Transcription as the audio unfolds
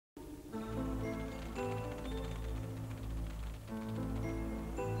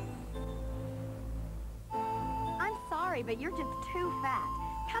sorry, but you're just too fat.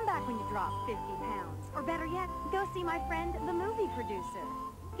 Come back when you drop 50 pounds. Or better yet, go see my friend, the movie producer.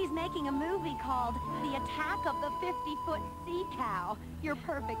 He's making a movie called The Attack of the 50-Foot Sea Cow. You're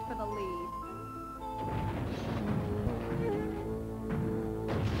perfect for the lead.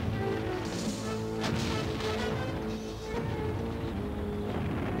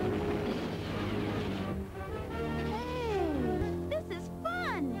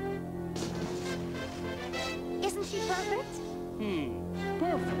 Perfect?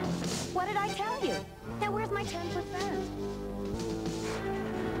 Perfect. What did I tell you? Now where's my 10%?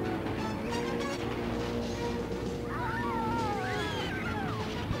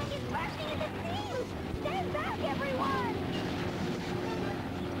 She's bursting into seams! Stand back, everyone!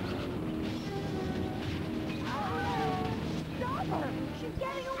 Stop her! She's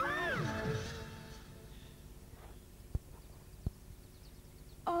getting away!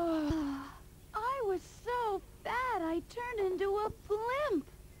 I was so fat I turned into a blimp.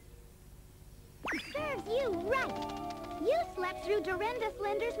 Serves you right. You slept through Dorinda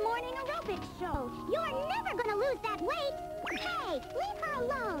Slender's morning aerobics show. You're never gonna lose that weight. Hey, leave her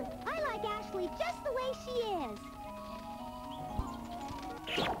alone. I like Ashley just the way she is.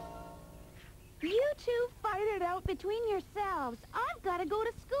 You two fight it out between yourselves. I've got to go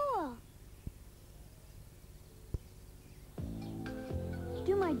to school.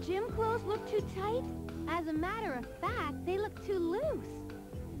 Do my gym clothes look too tight? As a matter of fact, they look too loose.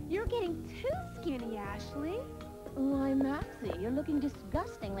 You're getting too skinny, Ashley. Why, Maxie, you're looking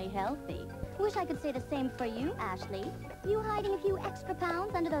disgustingly healthy. Wish I could say the same for you, Ashley. You hiding a few extra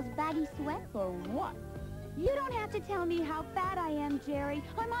pounds under those baggy sweats? For what? You don't have to tell me how fat I am, Jerry.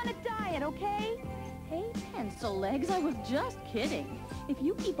 I'm on a diet, okay? Hey, pencil legs, I was just kidding. If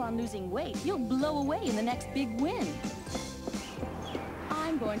you keep on losing weight, you'll blow away in the next big win.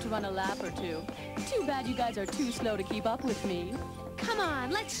 I'm going to run a lap or two. Too bad you guys are too slow to keep up with me. Come on,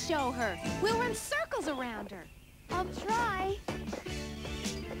 let's show her. We'll run circles around her. I'll try.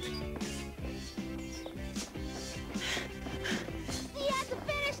 See you at the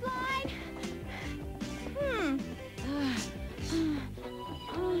finish line.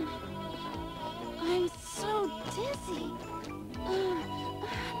 I'm so dizzy.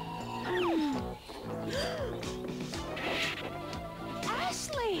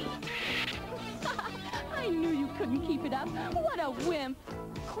 Ashley! I knew you couldn't keep it up. What a wimp.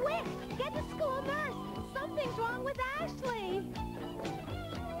 Quick, get the school nurse. Something's wrong with Ashley.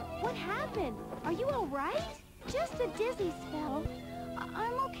 What happened? Are you all right? Just a dizzy spell.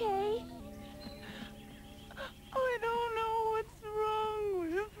 I'm okay. I don't know what's wrong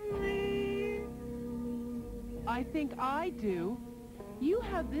with me. I think I do. You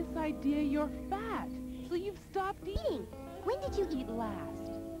have this idea you're fat, so you've stopped eating. When did you eat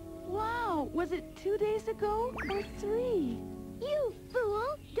last? Wow, was it 2 days ago or 3? You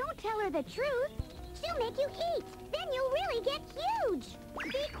fool! Don't tell her the truth. She'll make you eat. Then you'll really get huge.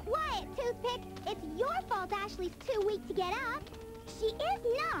 Be quiet, Toothpick. It's your fault Ashley's too weak to get up. She is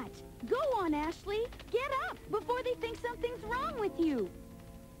not. Go on, Ashley. Get up before they think something's wrong with you.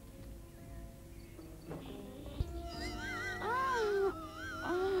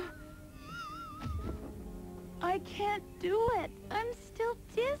 I can't do it. I'm still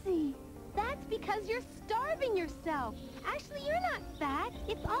dizzy. That's because you're starving yourself. Ashley, you're not fat.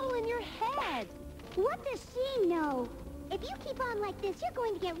 It's all in your head. What does she know? If you keep on like this, you're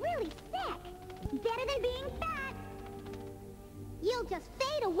going to get really sick. Better than being fat. You'll just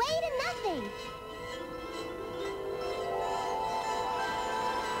fade away to nothing.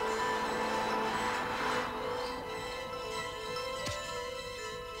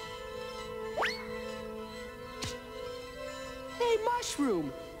 Hey,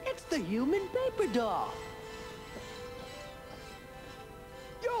 Mushroom! It's the human paper doll!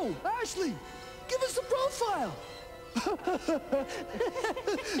 Yo, Ashley! Give us a profile!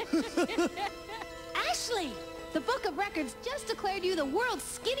 Ashley, the Book of Records just declared you the world's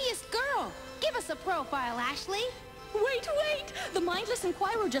skinniest girl. Give us a profile, Ashley. Wait! The Mindless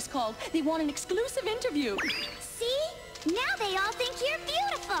Inquirer just called. They want an exclusive interview. See? Now they all think you're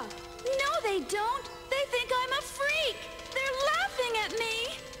beautiful. No, they don't. They think I'm a freak. They're laughing at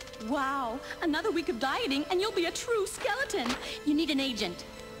me. Wow, another week of dieting and you'll be a true skeleton. You need an agent.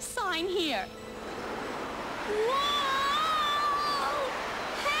 Sign here. Whoa!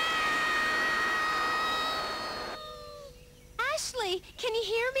 Help! Ashley, can you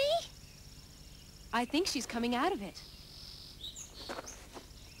hear me? I think she's coming out of it.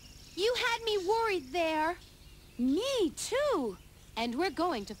 You had me worried there. Me too. And we're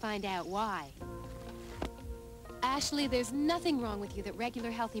going to find out why. Ashley, there's nothing wrong with you that regular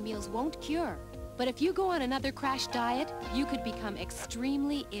healthy meals won't cure. But if you go on another crash diet, you could become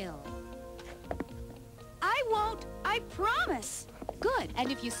extremely ill. I won't. I promise. Good.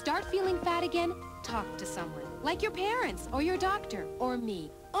 And if you start feeling fat again, talk to someone. Like your parents, or your doctor, or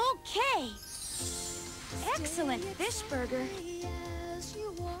me. Okay. Excellent fish burger.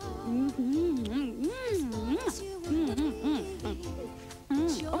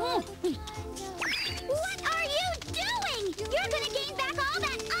 What are you doing? You're gonna gain back all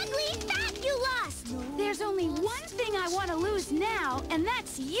that ugly fat you lost! There's only one thing I want to lose now, and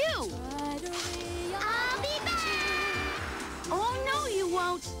that's you. I'll be back! Oh, no, you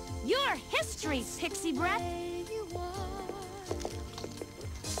won't. You're history, Pixie Breath.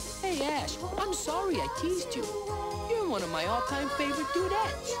 Hey, Ash, I'm sorry I teased you. You're one of my all-time favorite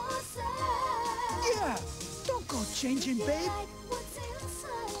dudettes. Yeah, don't go changing, babe.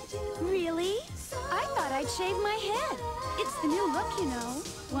 Really? I thought I'd shave my head. It's the new look, you know.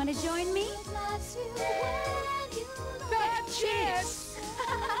 Want to join me? Fat chicks!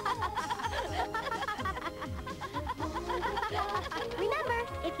 Remember,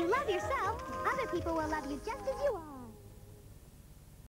 if you love yourself, other people will love you just as you are.